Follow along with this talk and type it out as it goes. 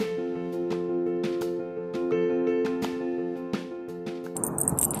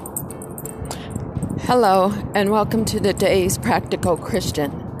Hello, and welcome to today's Practical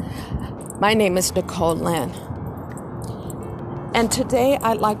Christian. My name is Nicole Lynn, and today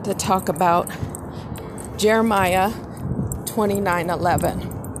I'd like to talk about Jeremiah 29:11.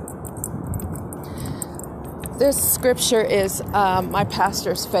 This scripture is my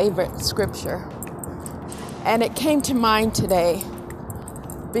pastor's favorite scripture, and it came to mind today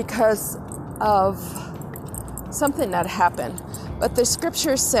because of something that happened. But the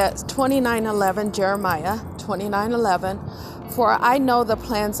scripture says, 29:11, Jeremiah 29:11, "For I know the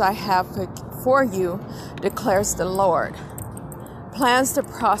plans I have for you, declares the Lord. Plans to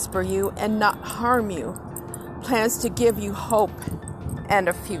prosper you and not harm you. Plans to give you hope and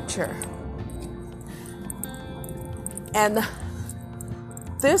a future." And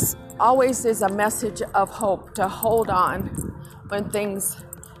this always is a message of hope, to hold on when things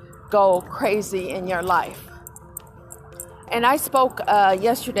go crazy in your life. And I spoke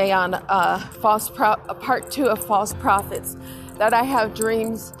yesterday on part 2 of false prophets, that I have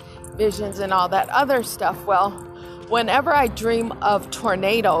dreams, visions, and all that other stuff. Well, whenever I dream of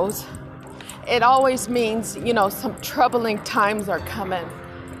tornadoes, it always means, some troubling times are coming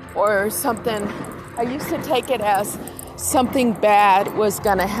or something. I used to take it as something bad was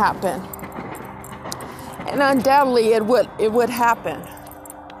going to happen. And undoubtedly it would happen.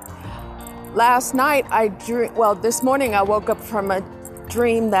 Last night this morning I woke up from a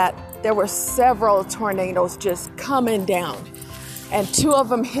dream that there were several tornadoes just coming down, and 2 of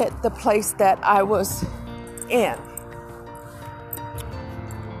them hit the place that I was in.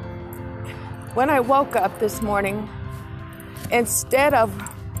 When I woke up this morning, I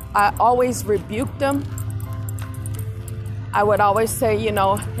always rebuked them. I would always say,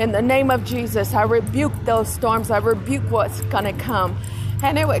 in the name of Jesus, I rebuke those storms. I rebuke what's going to come.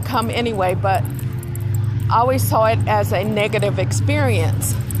 And it would come anyway, but I always saw it as a negative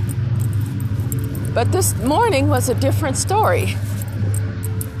experience. But this morning was a different story.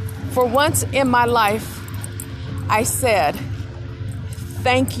 For once in my life, I said,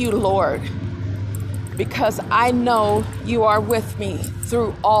 "Thank you, Lord, because I know you are with me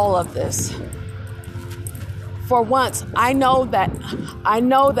through all of this." For once, I know that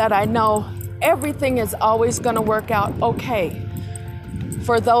everything is always going to work out okay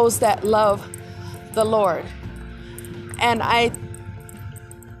for those that love the Lord. And I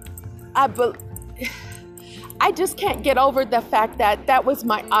just can't get over the fact that was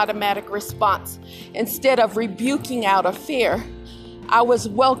my automatic response. Instead of rebuking out of fear, I was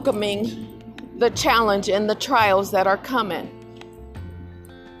welcoming the challenge and the trials that are coming,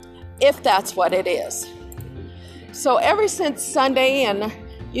 if that's what it is. So ever since Sunday, and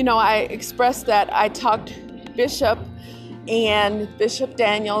I expressed that I talked Bishop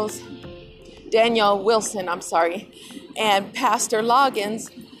Daniel Wilson, and Pastor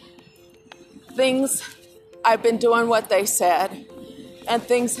Loggins, I've been doing what they said, and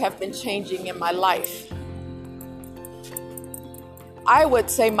things have been changing in my life. I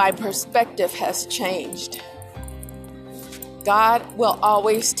would say my perspective has changed. God will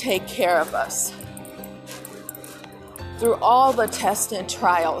always take care of us through all the tests and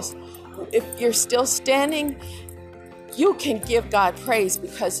trials. If you're still standing, you can give God praise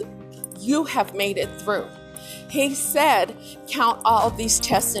because you have made it through. He said, count all these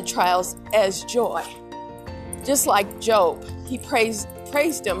tests and trials as joy. Just like Job, he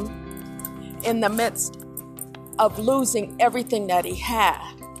praised him in the midst of losing everything that he had.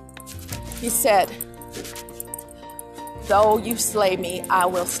 He said, "Though you slay me, I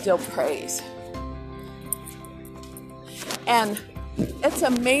will still praise." And it's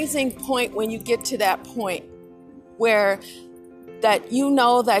an amazing point when you get to that point where that you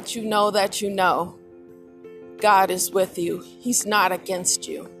know God is with you. He's not against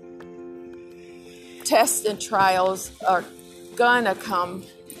you. Tests and trials are gonna come.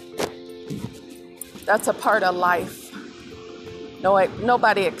 That's a part of life.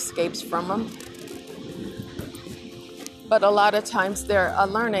 Nobody escapes from them. But a lot of times they're a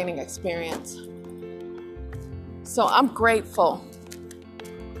learning experience. So I'm grateful.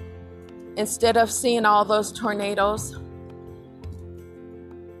 Instead of seeing all those tornadoes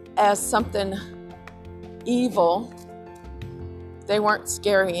as something evil, they weren't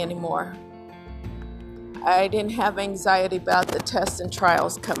scary anymore. I didn't have anxiety about the tests and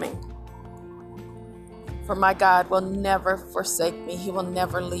trials coming. For my God will never forsake me. He will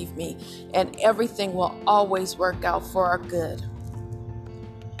never leave me. And everything will always work out for our good,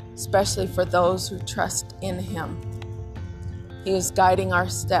 especially for those who trust in Him. He is guiding our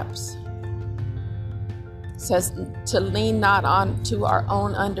steps. It says to lean not on to our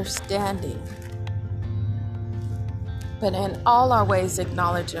own understanding, but in all our ways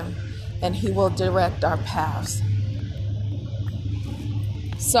acknowledge Him, and He will direct our paths.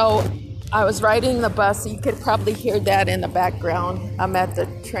 So I was riding the bus. You could probably hear that in the background. I'm at the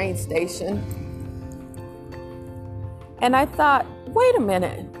train station. And I thought, wait a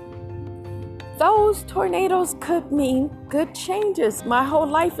minute. Those tornadoes could mean good changes. My whole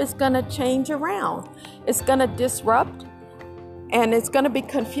life is going to change around. It's going to disrupt and it's going to be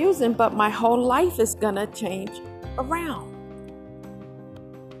confusing, but my whole life is going to change around.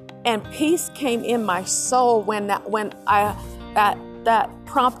 And peace came in my soul when that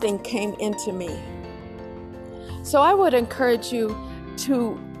prompting came into me. So I would encourage you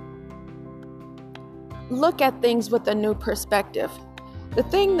to look at things with a new perspective. The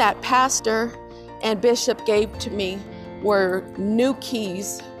thing that Pastor and Bishop gave to me were new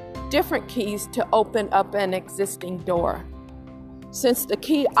keys, different keys to open up an existing door. Since the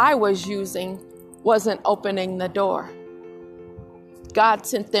key I was using wasn't opening the door, God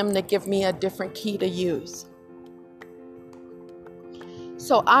sent them to give me a different key to use.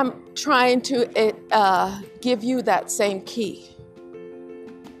 So I'm trying to give you that same key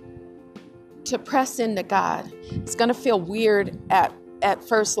to press into God. It's going to feel weird at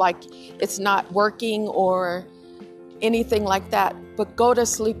first, like it's not working or anything like that. But go to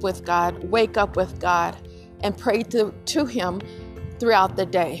sleep with God, wake up with God, and pray to Him throughout the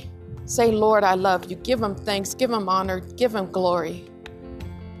day. Say, Lord, I love you. Give Him thanks, give Him honor, give Him glory.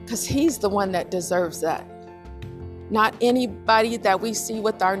 Because He's the one that deserves that. Not anybody that we see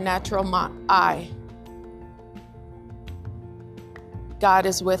with our natural eye. God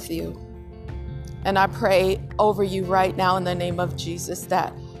is with you. And I pray over you right now in the name of Jesus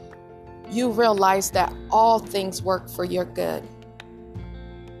that you realize that all things work for your good.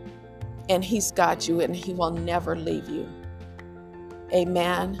 And He's got you and He will never leave you.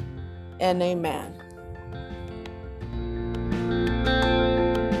 Amen and amen.